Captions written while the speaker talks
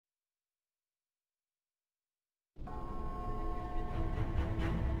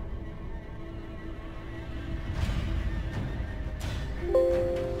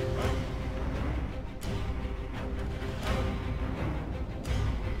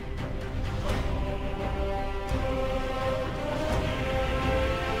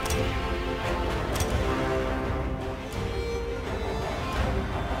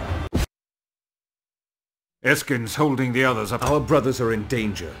Esquin's holding the others up. Our brothers are in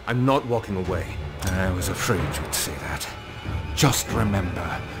danger. I'm not walking away. I was afraid you'd say that. Just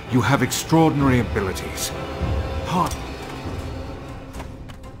remember, you have extraordinary abilities. Heart.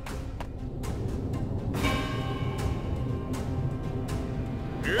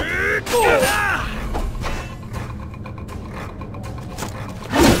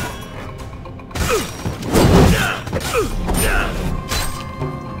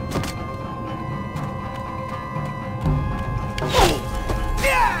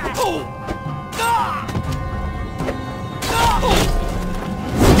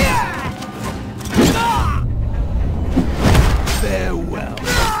 Farewell.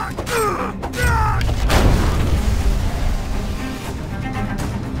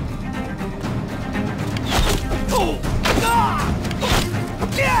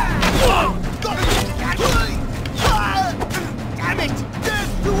 Damn it!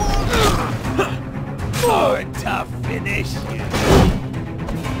 Death to all! Hard to finish you.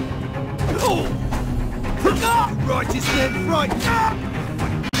 Righteous men, right!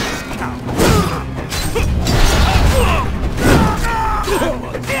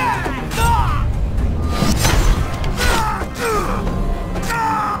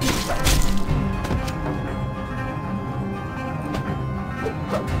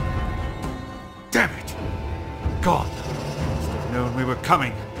 Damn it! Gone. Must have known we were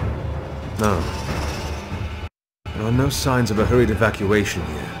coming. No. There are no signs of a hurried evacuation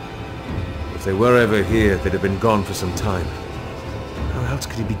here. If they were ever here, they'd have been gone for some time. How else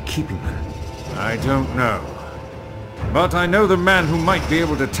could he be keeping them? I don't know. But I know the man who might be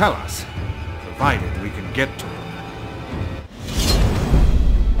able to tell us, provided we can get to him.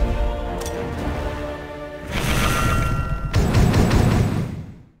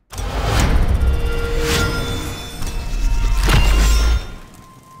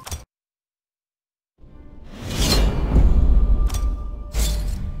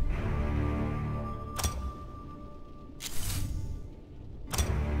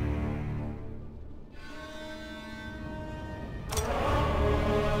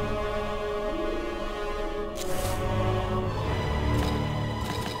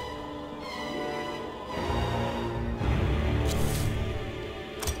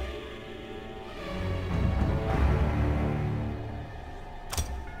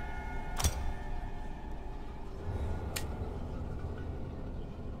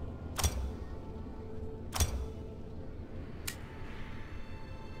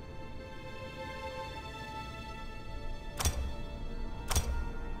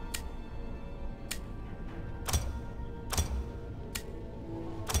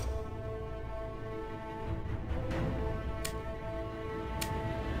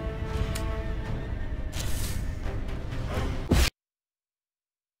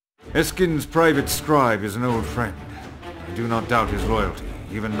 Esquin's private scribe is an old friend. I do not doubt his loyalty,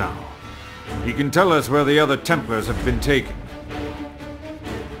 even now. He can tell us where the other Templars have been taken.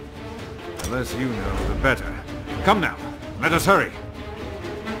 The less you know, the better. Come now, let us hurry.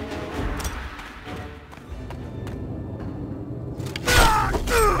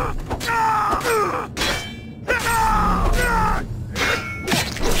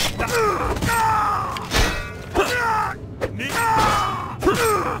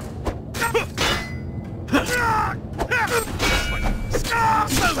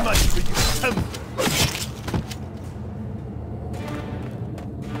 So much for you,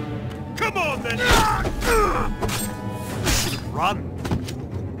 come on then! Run!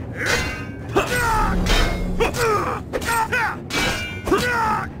 You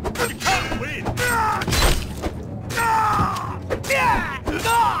can't win!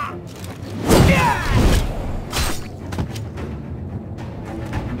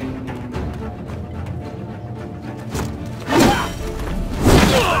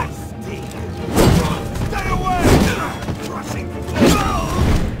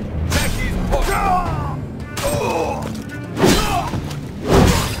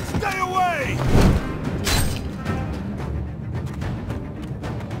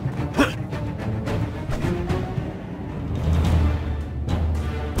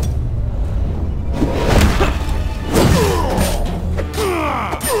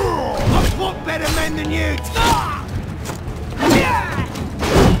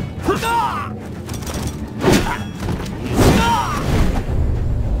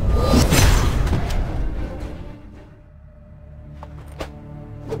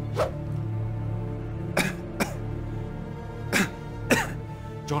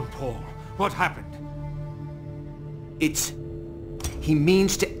 John Paul, what happened? He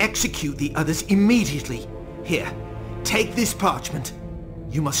means to execute the others immediately. Here, take this parchment.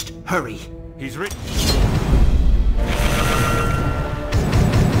 You must hurry. He's written...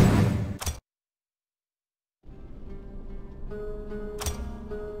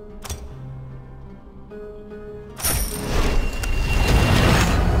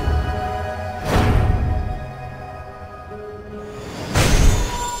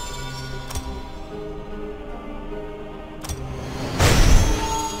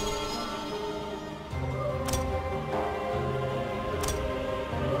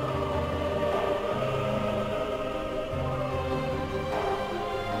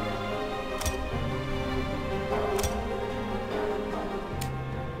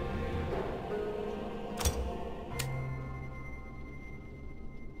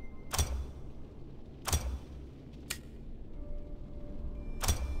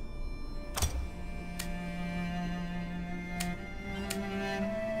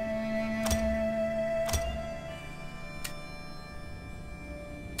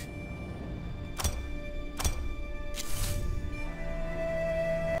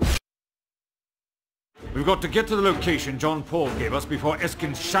 We've got to get to the location John Paul gave us before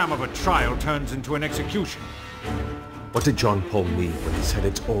Esquin's sham of a trial turns into an execution. What did John Paul mean when he said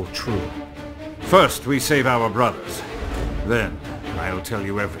it's all true? First, we save our brothers. Then, I'll tell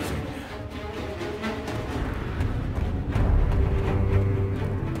you everything.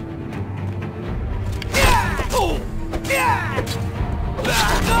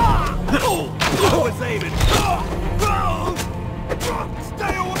 I was aiming.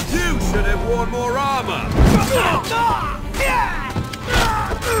 Stay away. You should have worn more armor.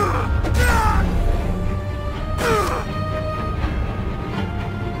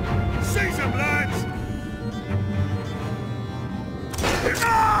 Seize him, lads.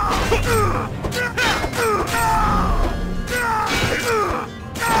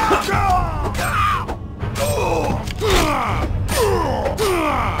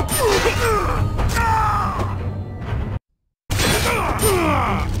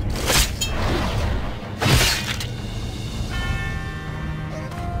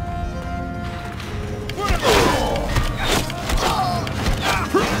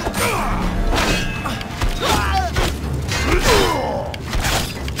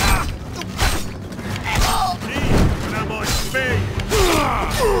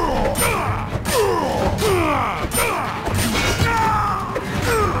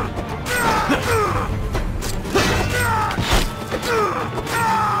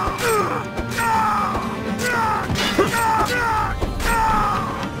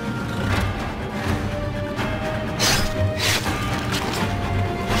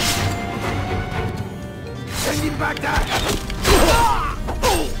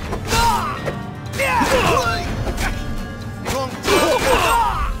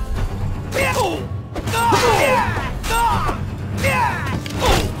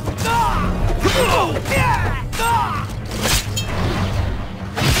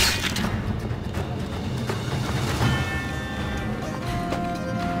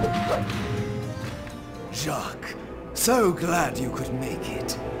 Jacques, so glad you could make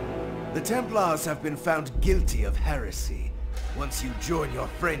it. The Templars have been found guilty of heresy. Once you join your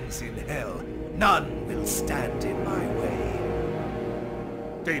friends in hell, none will stand in my way.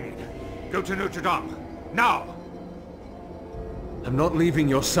 Damien, go to Notre Dame. Now! I'm not leaving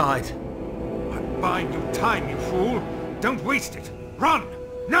your side. I'm buying you time, you fool! Don't waste it! Run!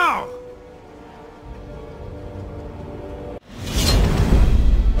 Now!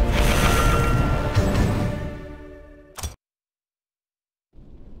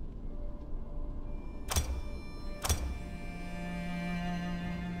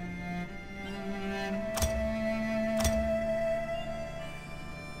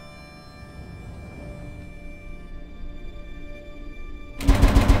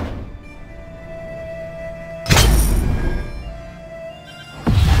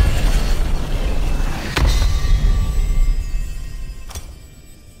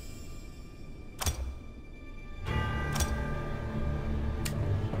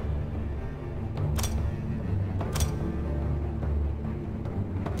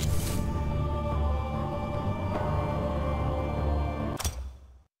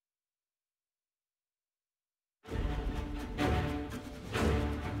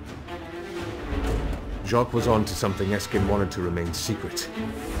 Jacques was on to something Esquin wanted to remain secret.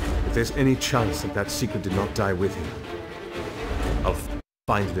 If there's any chance that that secret did not die with him, I'll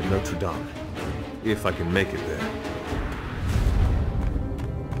find it at Notre Dame, if I can make it there.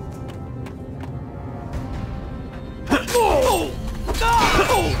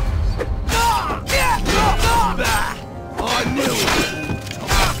 I knew it!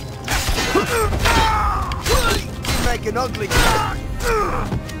 You make an ugly guy!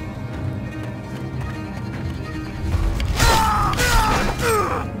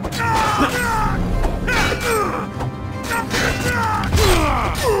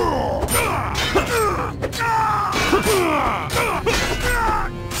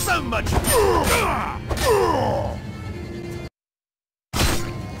 So much.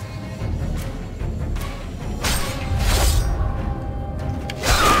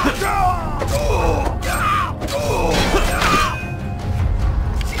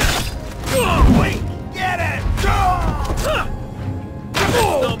 Wait, get it!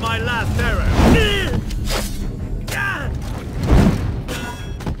 That's not my last arrow.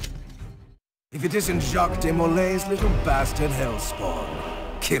 If it isn't Jacques de Molay's little bastard hellspawn,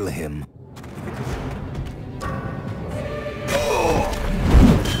 kill him.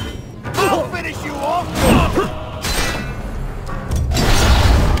 I'll finish you off!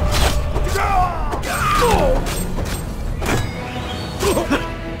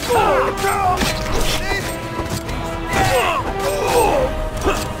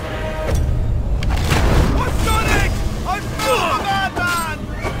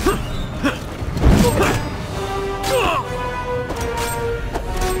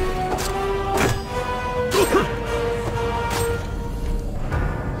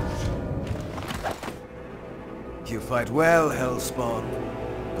 you fight well, Hellspawn.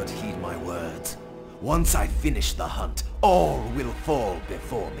 But heed my words. Once I finish the hunt, all will fall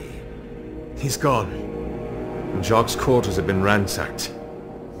before me. He's gone. And Jock's quarters have been ransacked.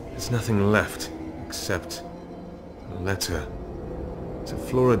 There's nothing left, except a letter to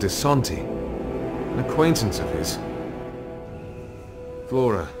Flora de Santi, an acquaintance of his.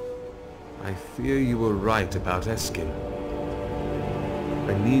 Flora, I fear you were right about Esquin.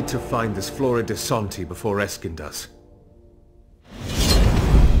 I need to find this Flora de Santi before Esquin does.